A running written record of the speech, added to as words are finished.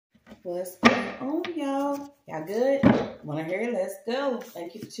What's going on, y'all? Y'all good? Wanna hear it? Let's go.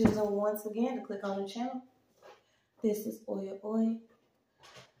 Thank you for choosing once again to click on the channel. This is OYAOY.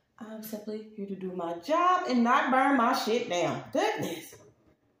 I'm simply here to do my job and not burn my shit down. Goodness.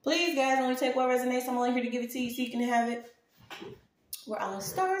 Please, guys, only take what resonates. I'm only here to give it to you so you can have it. We're all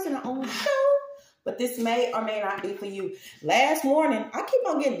stars in our own show, but this may or may not be for you. Last morning, I keep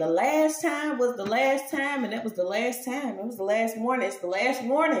on getting the last time was the last time, and that was the last time. It was the last morning. It's the last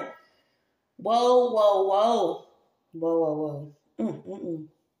morning. Whoa, whoa, whoa. Whoa, whoa, whoa.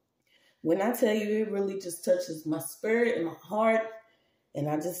 When I tell you, it really just touches my spirit and my heart, and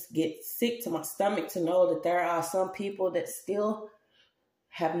I just get sick to my stomach to know that there are some people that still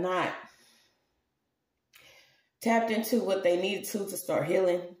have not tapped into what they needed to start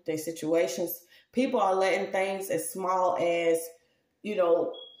healing their situations. People are letting things as small as, you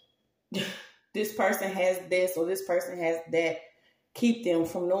know, this person has this or this person has that, keep them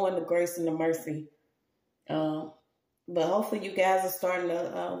from knowing the grace and the mercy. But hopefully you guys are starting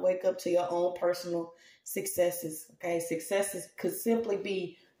to wake up to your own personal successes. Okay, successes could simply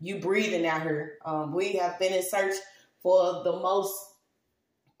be you breathing out here. We have been in search for the most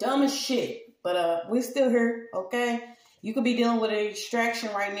dumbest shit, but we're still here. Okay, you could be dealing with a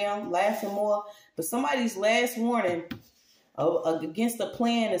distraction right now, laughing more, but somebody's last warning against the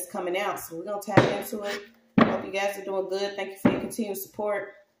plan is coming out. So we're gonna tap into it. Hope you guys are doing good. Thank you for your continued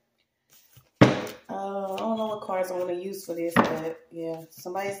support. I don't know what cards I want to use for this, but yeah,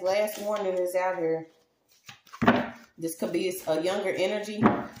 somebody's last warning is out here. This could be a younger energy.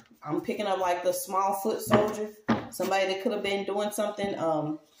 I'm picking up like the small foot soldier. Somebody that could have been doing something.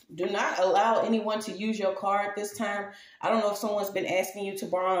 Do not allow anyone to use your card this time. I don't know if someone's been asking you to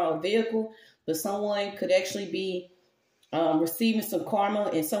borrow a vehicle, but someone could actually be receiving some karma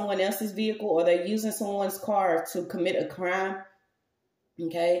in someone else's vehicle, or they're using someone's car to commit a crime.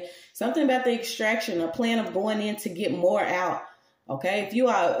 Okay, something about the extraction, a plan of going in to get more out. Okay, if you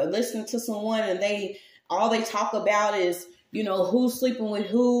are listening to someone and all they talk about is, you know, who's sleeping with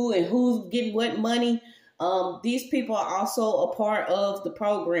who and who's getting what money. These people are also a part of the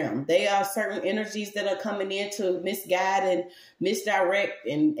program. They are certain energies that are coming in to misguide and misdirect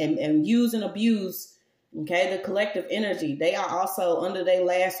and use and abuse. Okay, the collective energy. They are also under their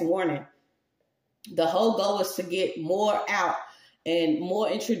last warning. The whole goal is to get more out and more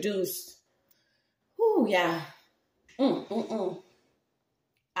introduced. Ooh, yeah. I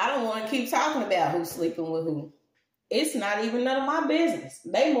don't want to keep talking about who's sleeping with who. It's not even none of my business.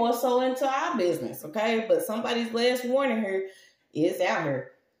 They more so into our business, okay? But somebody's last warning here is out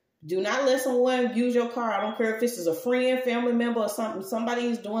here. Do not let someone use your car. I don't care if this is a friend, family member, or something. Somebody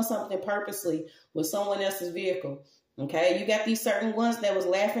is doing something purposely with someone else's vehicle, okay? You got these certain ones that was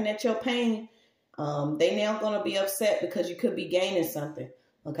laughing at your pain. They now going to be upset because you could be gaining something,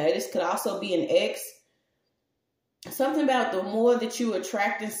 okay? This could also be an ex. Something about the more that you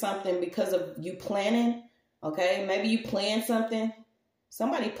attracting something because of you planning, okay? Maybe you plan something.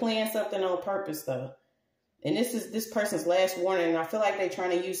 Somebody planned something on purpose, though. And this is this person's last warning, and I feel like they're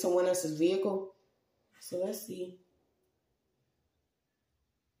trying to use someone else's vehicle. So let's see.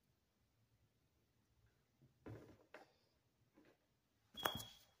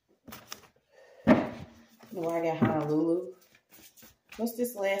 Oh, I got Honolulu. What's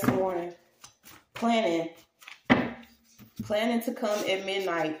this last warning? Planning to come at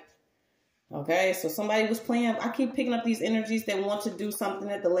midnight. Okay, so somebody was planning. I keep picking up these energies that want to do something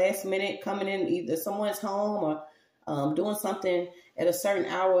at the last minute, coming in either someone's home or doing something at a certain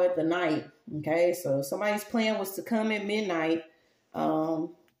hour of the night. Okay, so somebody's plan was to come at midnight.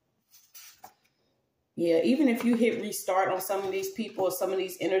 Yeah, even if you hit restart on some of these people or some of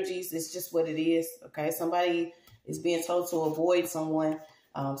these energies, it's just what it is. Okay, somebody is being told to avoid someone.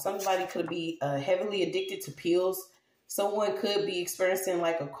 Somebody could be heavily addicted to pills. Someone could be experiencing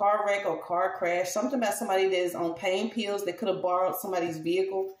like a car wreck or car crash. Something about somebody that is on pain pills that could have borrowed somebody's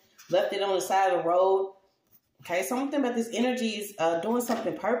vehicle, left it on the side of the road. Okay, something about this energy is doing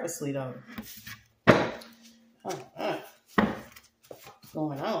something purposely, though. What's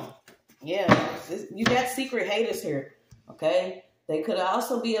going on? Yeah, you got secret haters here, okay? They could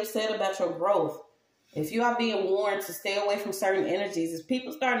also be upset about your growth. If you are being warned to stay away from certain energies, if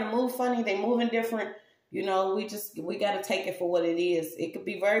people starting to move funny, they moving different, you know, we got to take it for what it is. It could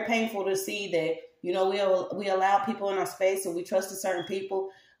be very painful to see that, you know, we allow people in our space and we trusted certain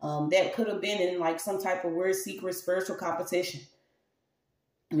people that could have been in like some type of weird secret spiritual competition.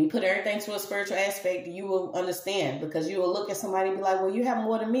 And you put everything to a spiritual aspect, you will understand, because you will look at somebody and be like, well, you have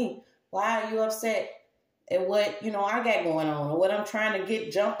more than me. Why are you upset at what, you know, I got going on or what I'm trying to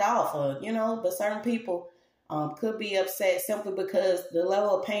get jumped off of, you know? But certain people could be upset simply because the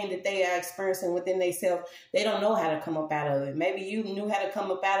level of pain that they are experiencing within themselves, they don't know how to come up out of it. Maybe you knew how to come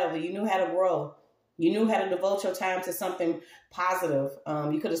up out of it. You knew how to grow. You knew how to devote your time to something positive.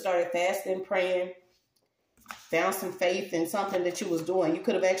 You could have started fasting, praying, found some faith in something that you was doing. You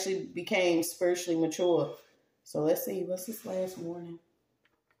could have actually became spiritually mature. So let's see, what's this last warning?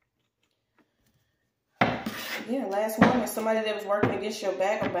 Yeah, last warning, somebody that was working against your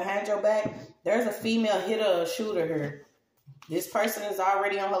back or behind your back. There's a female hitter or shooter here. This person is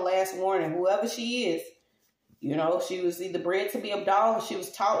already on her last warning. Whoever she is, you know, she was either bred to be a dog or she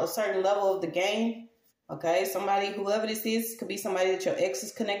was taught a certain level of the game. Okay, somebody, whoever this is, could be somebody that your ex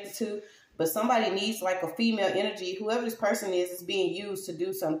is connected to. But somebody needs like a female energy. Whoever this person is being used to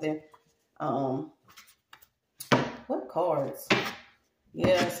do something. What cards?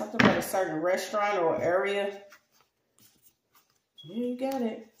 Yeah, something about a certain restaurant or area. Yeah, you got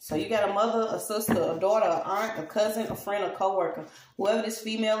it. So you got a mother, a sister, a daughter, an aunt, a cousin, a friend, a coworker. Whoever this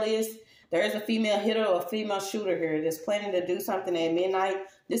female is, there is a female hitter or a female shooter here that's planning to do something at midnight.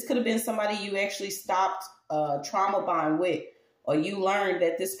 This could have been somebody you actually stopped trauma bond with, or you learned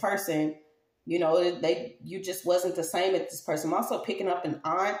that this person, you know, you just wasn't the same as this person. I'm also picking up an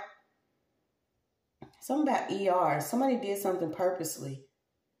aunt. Something about ER. Somebody did something purposely.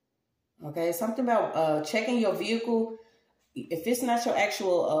 Okay, something about checking your vehicle. If it's not your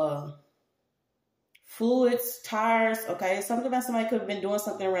actual fluids, tires, okay, something about somebody could have been doing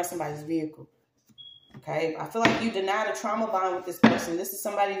something around somebody's vehicle. Okay, I feel like you denied a trauma bond with this person. This is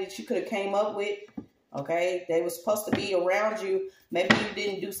somebody that you could have came up with. Okay, they were supposed to be around you. Maybe you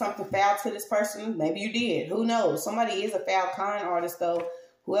didn't do something foul to this person. Maybe you did. Who knows? Somebody is a foul con artist, though.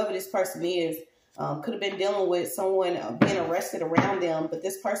 Whoever this person is could have been dealing with someone being arrested around them, but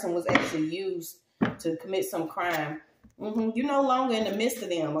this person was actually used to commit some crime. You're no longer in the midst of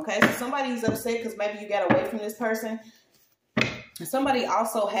them, okay? So somebody's upset because maybe you got away from this person. Somebody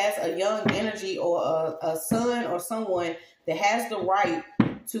also has a young energy or a son or someone that has the right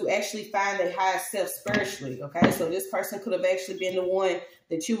to actually find their highest self spiritually, okay? So this person could have actually been the one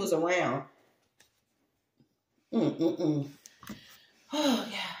that you was around. Oh,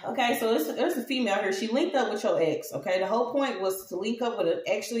 yeah. Okay, so there's a female here. She linked up with your ex, okay? The whole point was to link up with an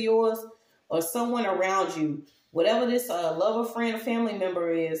ex of yours or someone around you. Whatever this lover, friend, or family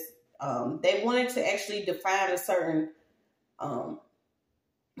member is, they wanted to actually define a certain,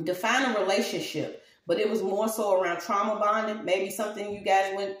 define a relationship. But it was more so around trauma bonding. Maybe something you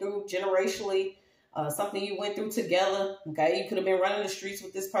guys went through generationally, something you went through together. Okay, you could have been running the streets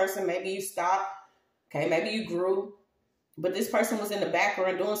with this person. Maybe you stopped. Okay, maybe you grew. But this person was in the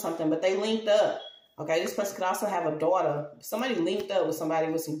background doing something, but they linked up. Okay, this person could also have a daughter. Somebody linked up with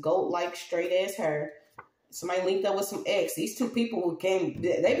somebody with some goat-like straight-ass hair. Somebody linked up with some ex. These two people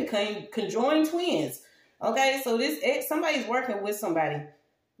they became conjoined twins. Okay, so this ex, somebody's working with somebody.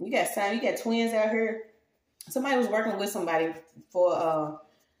 You got twins out here. Somebody was working with somebody for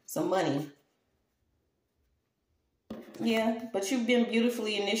some money. Yeah, but you've been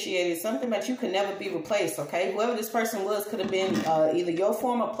beautifully initiated. Something that you could never be replaced, okay? Whoever this person was could have been either your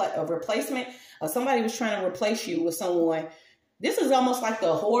form of replacement or somebody was trying to replace you with someone. This is almost like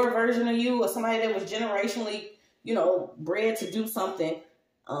the horror version of you or somebody that was generationally, you know, bred to do something.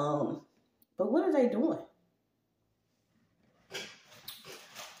 But what are they doing?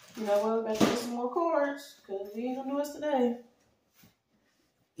 You know what? Better get some more cards because we ain't going to do this today.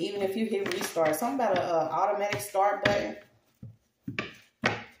 Even if you hit restart. Something about an automatic start button.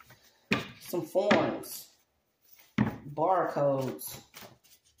 Some forms. Barcodes.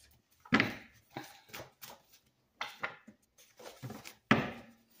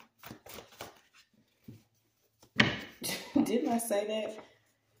 Didn't I say that?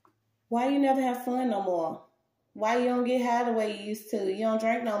 Why you never have fun no more? Why you don't get high the way you used to? You don't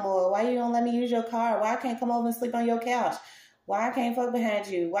drink no more. Why you don't let me use your car? Why I can't come over and sleep on your couch? Why I can't fuck behind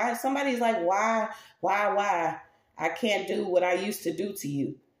you? Why somebody's like, why I can't do what I used to do to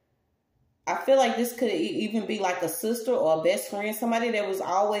you? I feel like this could even be like a sister or a best friend, somebody that was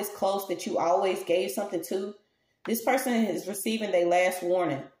always close, that you always gave something to. This person is receiving their last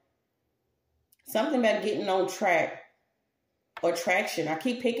warning. Something about getting on track or traction. I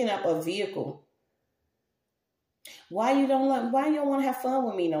keep picking up a vehicle. Why you don't want to have fun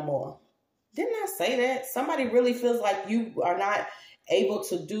with me no more? Didn't I say that? Somebody really feels like you are not able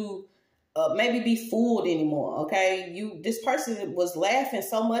to do, maybe be fooled anymore, okay? This person was laughing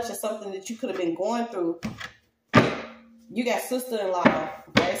so much at something that you could have been going through. You got sister-in-law,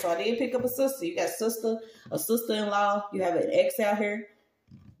 okay? So I did pick up a sister. You got a sister-in-law. You have an ex out here.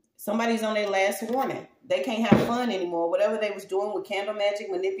 Somebody's on their last warning. They can't have fun anymore. Whatever they was doing with candle magic,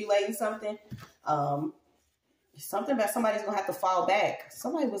 manipulating something, Something about somebody's going to have to fall back.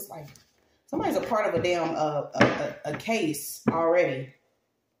 Somebody was like, somebody's a part of a damn a case already.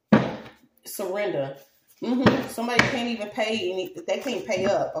 Surrender. Somebody can't even pay they can't pay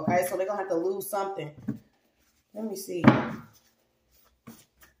up, okay? So they're going to have to lose something. Let me see.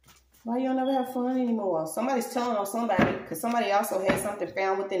 Why you don't ever have fun anymore? Somebody's telling on somebody, because somebody also had something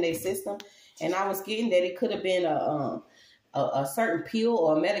found within their system. And I was getting that it could have been a certain pill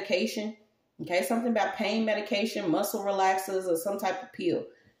or a medication. Okay, something about pain medication, muscle relaxers, or some type of pill.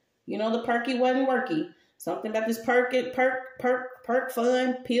 You know, the perky wasn't worky. Something about this perk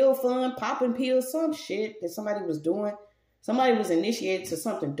fun, pill fun, popping pills, some shit that somebody was doing. Somebody was initiated to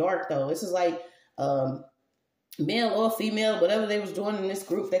something dark, though. This is like male or female, whatever they was doing in this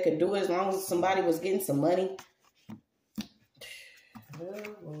group, they could do it as long as somebody was getting some money. Oh,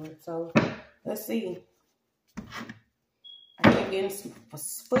 Lord. So, let's see. I keep getting some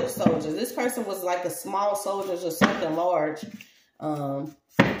foot soldiers. This person was like a small soldiers or something large.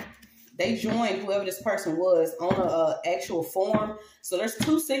 They joined whoever this person was on a actual form. So there's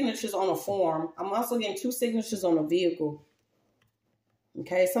 2 signatures on a form. I'm also getting 2 signatures on a vehicle.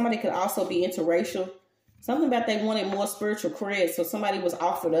 Okay, somebody could also be interracial. Something about they wanted more spiritual cred, so somebody was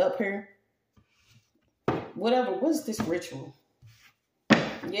offered up here. Whatever, what is this ritual?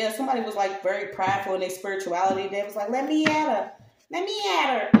 Yeah, somebody was like very prideful in their spirituality. They was like, let me at her. Let me at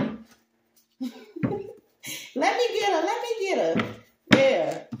her. Let me get her. Let me get her.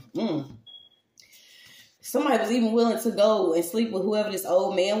 Yeah. Somebody was even willing to go and sleep with whoever this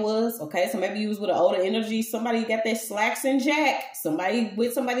old man was. Okay, so maybe he was with an older energy. Somebody got that slacks and jack. Somebody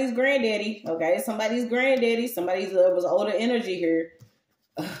with somebody's granddaddy. Okay, somebody's granddaddy. Somebody was older energy here.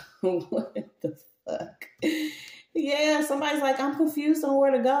 What the fuck? Yeah, somebody's like, I'm confused on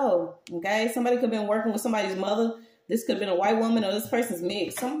where to go. Okay, somebody could have been working with somebody's mother. This could have been a white woman, or this person's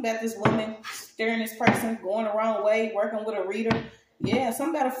mixed. Something about this woman staring this person, going the wrong way, working with a reader. Yeah,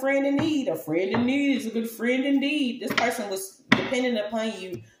 something about a friend in need. A friend in need is a good friend indeed. This person was dependent upon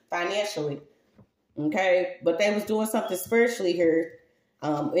you financially. Okay, but they was doing something spiritually here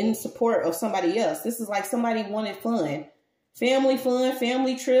in support of somebody else. This is like somebody wanted fun,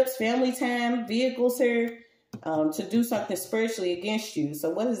 family trips, family time, vehicles here. To do something spiritually against you. So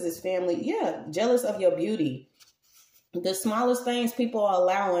what is this family? Yeah, jealous of your beauty. The smallest things people are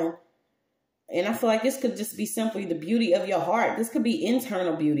allowing. And I feel like this could just be simply the beauty of your heart. This could be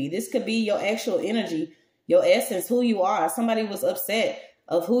internal beauty. This could be your actual energy, your essence, who you are. Somebody was upset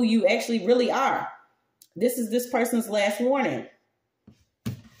of who you actually really are. This is this person's last warning.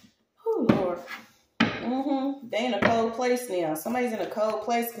 Oh, Lord. They in a cold place now. Somebody's in a cold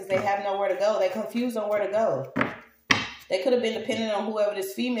place because they have nowhere to go. They confused on where to go. They could have been dependent on whoever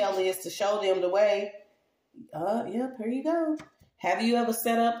this female is to show them the way. Yep, here you go. Have you ever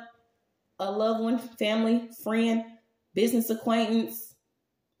set up a loved one, family, friend, business acquaintance,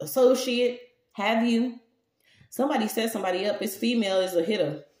 associate? Have you? Somebody set somebody up. This female is a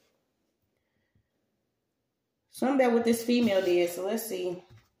hitter. Something about what this female did. So let's see.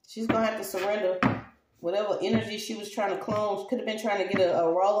 She's going to have to surrender. Whatever energy she was trying to clone, could have been trying to get a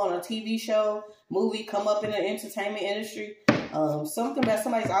role on a TV show, movie, come up in the entertainment industry. Something about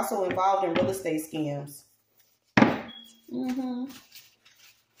somebody's also involved in real estate scams.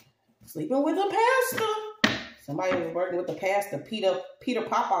 Sleeping with a pastor. Somebody was working with the pastor, Peter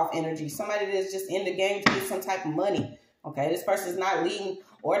Popoff energy. Somebody that's just in the game to get some type of money. Okay, this person's not leading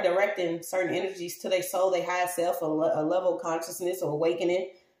or directing certain energies to their soul, their higher self, a level of consciousness or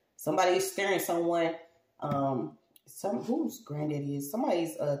awakening. Somebody's steering someone. Whose granddaddy is?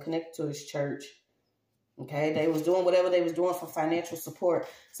 Somebody's connected to his church. Okay, they was doing whatever they was doing for financial support.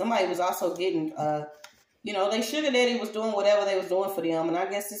 Somebody was also getting, their sugar daddy was doing whatever they was doing for them. And I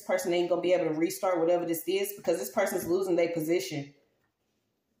guess this person ain't going to be able to restart whatever this is because this person's losing their position.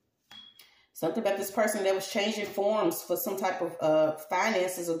 Something about this person that was changing forms for some type of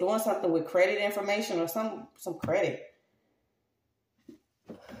finances or doing something with credit information or some credit.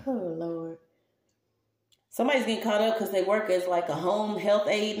 Oh, Lord. Somebody's getting caught up because they work as like a home health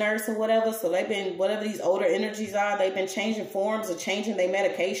aid nurse or whatever. So they've been, whatever these older energies are, they've been changing forms or changing their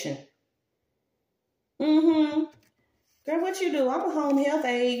medication. Girl, what you do? I'm a home health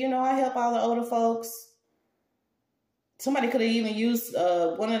aide. I help all the older folks. Somebody could have even used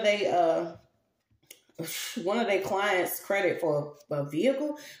one of their clients' credit for a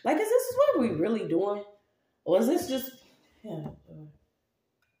vehicle. Like, is this what we really doing? Or is this just...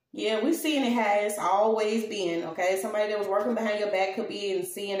 Yeah, we've seen it has always been, okay? Somebody that was working behind your back could be in the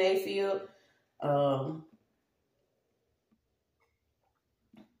CNA field.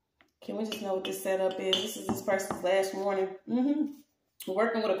 Can we just know what this setup is? This is this person's last warning.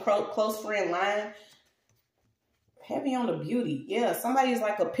 Working with a close friend line. heavy on the beauty. Yeah, somebody's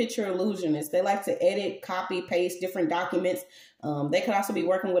like a picture illusionist. They like to edit, copy, paste different documents. They could also be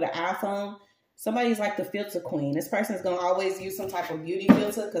working with an iPhone. Somebody's like the filter queen. This person is going to always use some type of beauty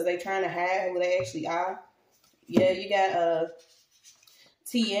filter because they're trying to hide who they actually are. Yeah, you got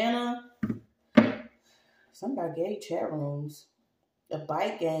Tiana. Something about gay chat rooms. A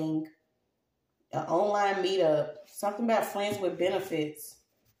bike gang. An online meetup. Something about friends with benefits.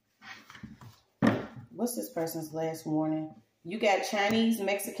 What's this person's last warning? You got Chinese,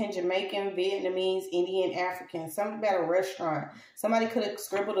 Mexican, Jamaican, Vietnamese, Indian, African. Something about a restaurant. Somebody could have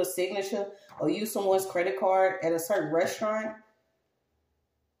scribbled a signature or used someone's credit card at a certain restaurant.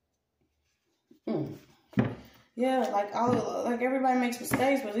 Yeah, like everybody makes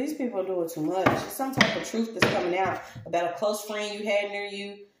mistakes, but these people do it too much. It's some type of truth that's coming out about a close friend you had near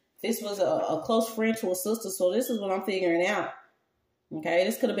you. This was a close friend to a sister, so this is what I'm figuring out. Okay,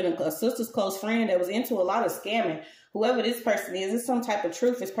 this could have been a sister's close friend that was into a lot of scamming. Whoever this person is, it's some type of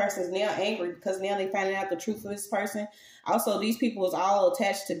truth. This person is now angry because now they finding out the truth of this person. Also, these people is all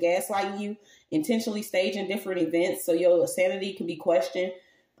attached to gaslighting you, intentionally staging different events so your sanity can be questioned.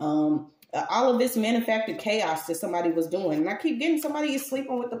 All of this manufactured chaos that somebody was doing. And I keep getting somebody is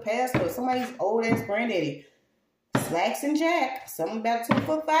sleeping with the pastor, somebody's old ass granddaddy. Slacks and Jack, something about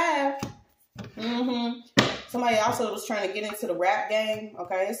 2'5". Somebody also was trying to get into the rap game.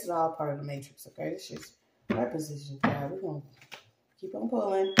 Okay, this is all part of the matrix. Okay, this is our position. God, we're gonna keep on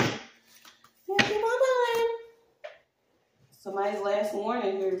pulling. Yeah, keep on pulling. Somebody's last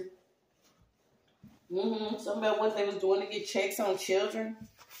warning here. Something about what they was doing to get checks on children.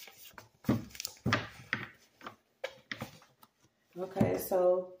 Okay,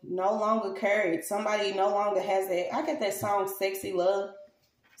 so no longer carried. Somebody no longer has that. I get that song, Sexy Love.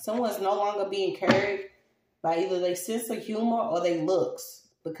 Someone's no longer being carried by either their sense of humor or their looks,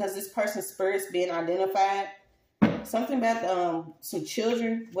 because this person's spirit's being identified. Something about some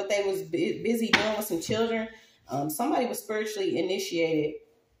children, what they was busy doing with some children. Somebody was spiritually initiated,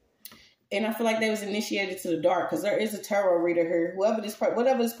 and I feel like they was initiated to the dark, because there is a tarot reader here. Whatever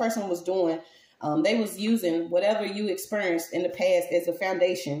this person was doing, they was using whatever you experienced in the past as a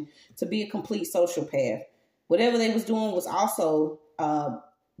foundation to be a complete social path. Whatever they was doing was also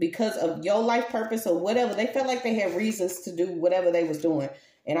because of your life purpose or whatever. They felt like they had reasons to do whatever they was doing.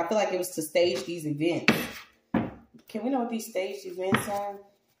 And I feel like it was to stage these events. Can we know what these staged events are?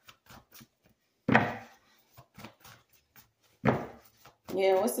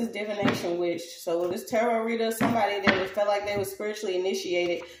 Yeah, what's this divination witch? So this tarot reader, somebody that felt like they was spiritually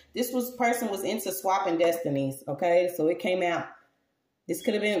initiated. This person was into swapping destinies. Okay, so it came out. This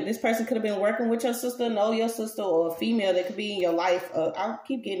person could have been working with your sister, know your sister, or a female that could be in your life. I'll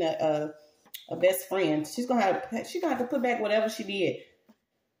keep getting a best friend. She's gonna have to put back whatever she did.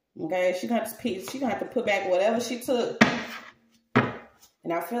 Okay, she's gonna have to put back whatever she took.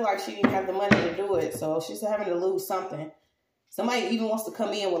 And I feel like she didn't have the money to do it, so she's having to lose something. Somebody even wants to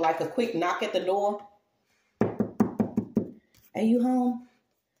come in with like a quick knock at the door. Are you home?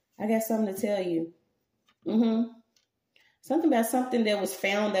 I got something to tell you. Something about something that was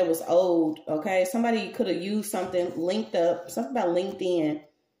found that was old. Okay, somebody could have used something linked up. Something about LinkedIn.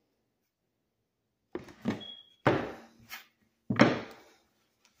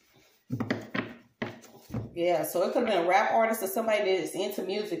 Yeah, so it could have been a rap artist or somebody that is into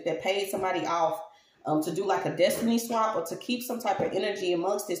music that paid somebody off to do like a destiny swap or to keep some type of energy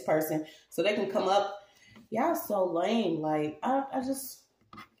amongst this person so they can come up. Y'all so lame. Like, I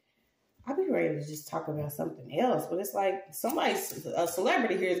be ready to just talk about something else, but it's like a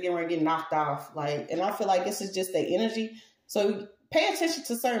celebrity here is getting ready to get knocked off. Like, and I feel like this is just their energy. So pay attention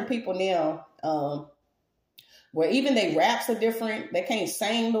to certain people now, where even their raps are different. They can't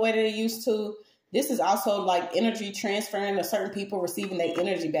sing the way they used to. This is also like energy transferring to certain people receiving their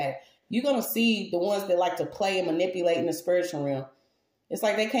energy back. You're going to see the ones that like to play and manipulate in the spiritual realm. It's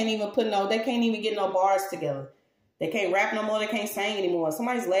like they can't even get no bars together. They can't rap no more. They can't sing anymore.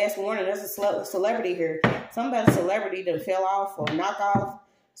 Somebody's last warning. There's a celebrity here. Something about a celebrity that fell off or knock off.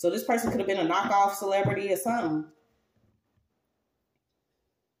 So this person could have been a knockoff celebrity or something.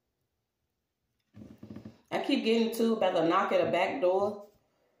 I keep getting to about the knock at a back door.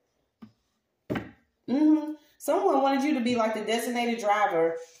 Someone wanted you to be like the designated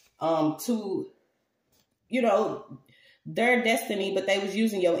driver to, their destiny, but they was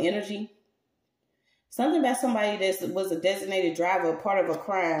using your energy. Something about somebody that was a designated driver, part of a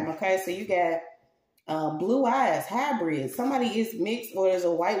crime. Okay, so you got blue eyes, hybrid. Somebody is mixed, or there's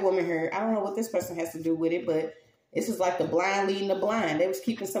a white woman here. I don't know what this person has to do with it, but this is like the blind leading the blind. They was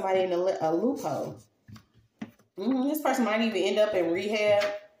keeping somebody in a loophole. This person might even end up in rehab.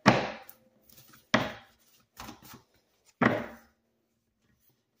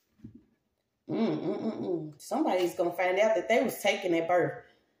 Somebody's going to find out that they was taken at birth.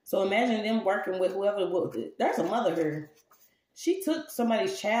 So imagine them working with whoever. There's a mother here. She took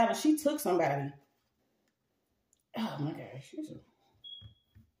somebody's child and she took somebody. Oh my gosh.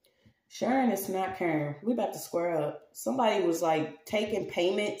 Sharing is not caring. We about to square up. Somebody was like taking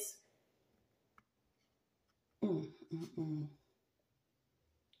payments.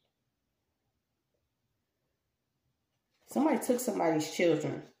 Somebody took somebody's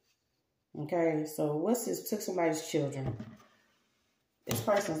children. Okay, so what's this? Took somebody's children. This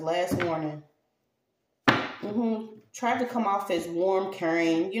person's last warning. Tried to come off as warm,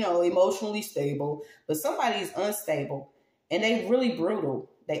 caring, emotionally stable. But somebody's unstable. And they really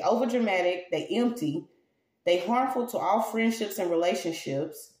brutal. They overdramatic. They empty. They harmful to all friendships and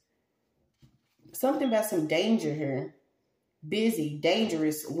relationships. Something about some danger here. Busy,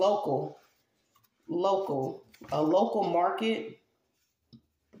 dangerous, local. A local market.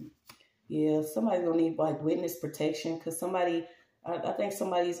 Yeah, somebody's going to need like witness protection because I think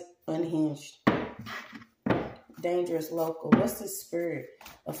somebody's unhinged. Dangerous local. What's this spirit?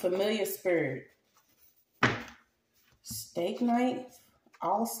 A familiar spirit. Steak night?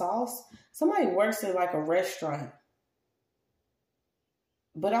 All sauce? Somebody works at like a restaurant.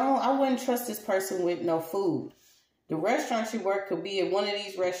 But I wouldn't trust this person with no food. The restaurant you work could be at one of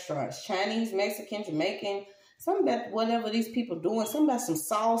these restaurants. Chinese, Mexican, Jamaican. Something about whatever these people doing. Something about some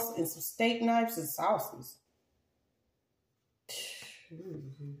sauce and some steak knives and sauces.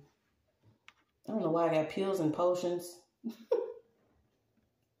 I don't know why I got pills and potions.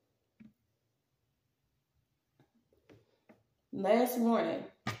 Last warning.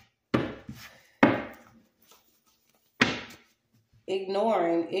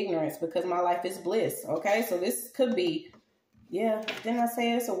 Ignoring ignorance because my life is bliss. Okay, so this could be, yeah, didn't I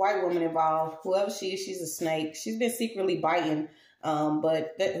say it's a white woman involved? Whoever she is, she's a snake. She's been secretly biting.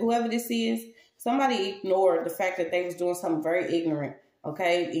 But whoever this is, somebody ignored the fact that they was doing something very ignorant.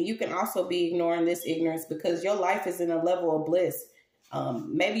 Okay, and you can also be ignoring this ignorance because your life is in a level of bliss.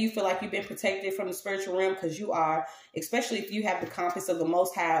 Maybe you feel like you've been protected from the spiritual realm because you are, especially if you have the compass of the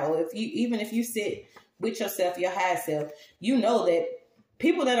Most High, or even if you sit with yourself, your high self, you know that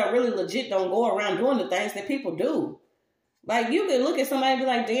people that are really legit don't go around doing the things that people do. Like, you can look at somebody and be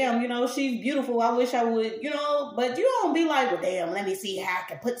like, damn, she's beautiful. I wish I would, but you don't be like, well, damn, let me see how I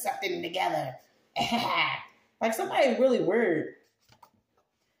can put something together. Like, somebody's really weird.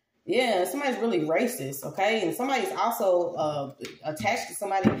 Yeah, somebody's really racist, okay? And somebody's also attached to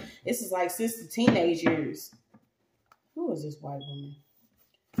somebody. This is like since the teenage years. Who is this white woman?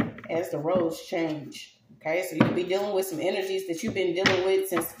 As the roads change, okay? So you could be dealing with some energies that you've been dealing with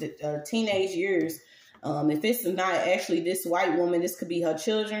since the teenage years. If it's not actually this white woman, this could be her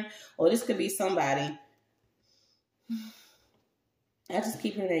children, or this could be somebody. I just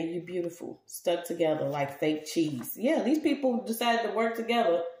keep hearing that you're beautiful, stuck together like fake cheese. Yeah, these people decided to work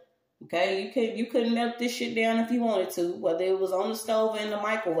together. Okay, you couldn't melt this shit down if you wanted to, whether it was on the stove or in the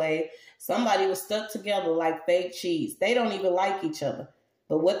microwave. Somebody was stuck together like fake cheese. They don't even like each other.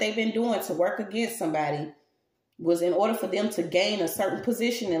 But what they've been doing to work against somebody was in order for them to gain a certain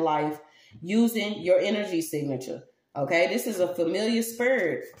position in life using your energy signature. Okay, this is a familiar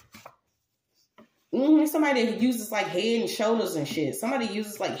spirit. Somebody that uses like Head and Shoulders and shit. Somebody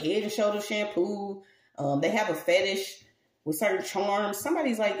uses like Head and Shoulders shampoo. They have a fetish with certain charms.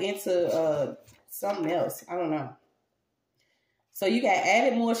 Somebody's like into something else. I don't know. So you got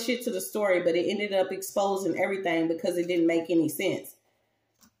added more shit to the story, but it ended up exposing everything because it didn't make any sense.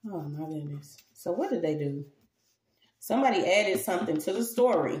 Oh my goodness. So what did they do? Somebody added something to the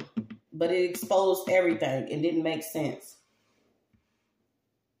story, but it exposed everything. It didn't make sense.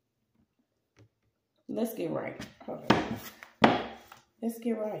 Let's get right. Okay. Let's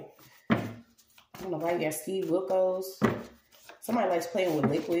get right. I don't know why you got Steve Wilkos. Somebody likes playing with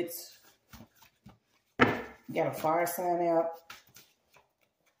liquids. You got a fire sign out.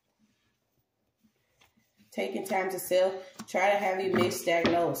 Taking time to self. Try to have you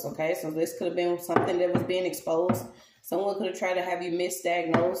misdiagnosed, okay? So this could have been something that was being exposed. Someone could have tried to have you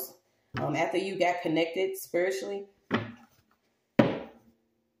misdiagnosed after you got connected spiritually.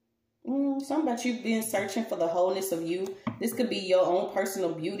 Something about you being searching for the wholeness of you. This could be your own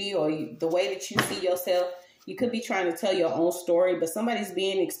personal beauty or the way that you see yourself. You could be trying to tell your own story, but somebody's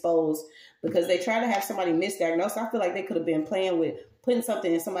being exposed because they try to have somebody misdiagnosed. I feel like they could have been playing with putting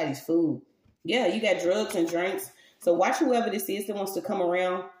something in somebody's food. Yeah, you got drugs and drinks. So watch whoever this is that wants to come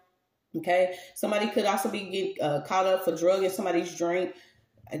around. Okay. Somebody could also be caught up for drug in somebody's drink.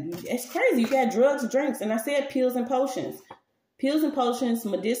 It's crazy. You got drugs and drinks. And I said pills and potions. Pills and potions,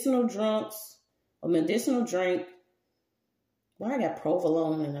 medicinal drunks, a medicinal drink. Why I got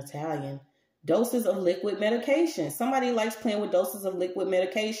provolone in Italian? Doses of liquid medication. Somebody likes playing with doses of liquid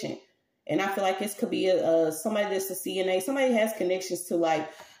medication. And I feel like this could be somebody that's a CNA. Somebody has connections to like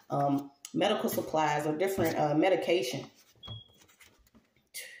medical supplies or different medication.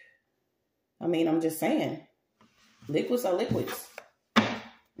 I mean, I'm just saying. Liquids are liquids.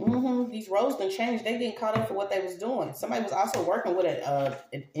 These roles done changed. They getting caught up for what they was doing. Somebody was also working with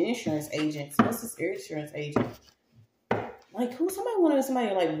an insurance agent. What's this insurance agent? Like who? Somebody wanted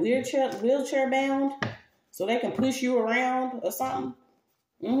somebody like wheelchair bound, so they can push you around or something.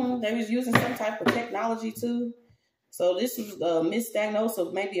 They was using some type of technology too. So this was a misdiagnosis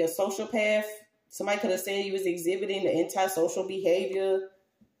of maybe a sociopath. Somebody could have said he was exhibiting the antisocial behavior.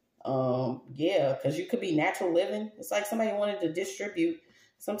 Yeah, because you could be natural living. It's like somebody wanted to distribute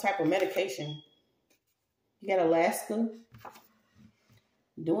some type of medication. You got Alaska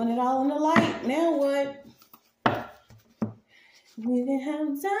doing it all in the light. Now what? We can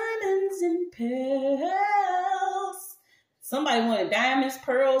have diamonds and pearls. Somebody wanted diamonds,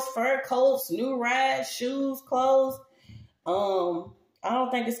 pearls, fur coats, new rides, shoes, clothes. I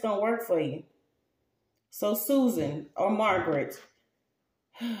don't think it's gonna work for you. So Susan or Margaret,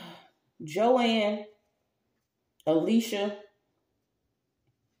 Joanne, Alicia,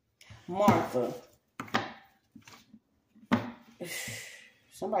 Martha.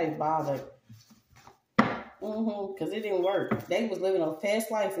 Somebody bothered. Because it didn't work. They was living a fast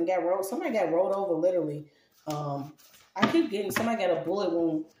life and got rolled. Somebody got rolled over, literally. I keep getting, somebody got a bullet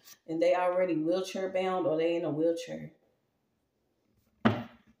wound and they already wheelchair bound or they in a wheelchair.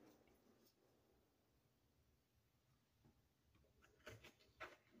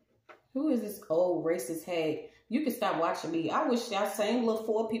 Who is this old racist hag? You can stop watching me. I wish y'all same little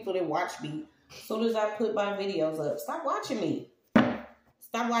 4 people that watch me as soon as I put my videos up. Stop watching me.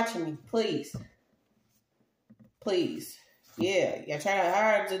 Stop watching me, please. Please. Yeah, y'all trying to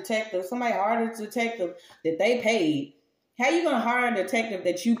hire a detective. Somebody hired a detective that they paid. How you going to hire a detective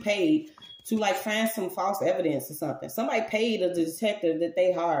that you paid to like find some false evidence or something? Somebody paid a detective that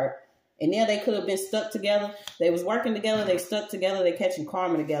they hired. And now they could have been stuck together. They was working together. They stuck together. They catching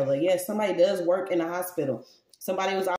karma together. Yes, somebody does work in a hospital. Somebody was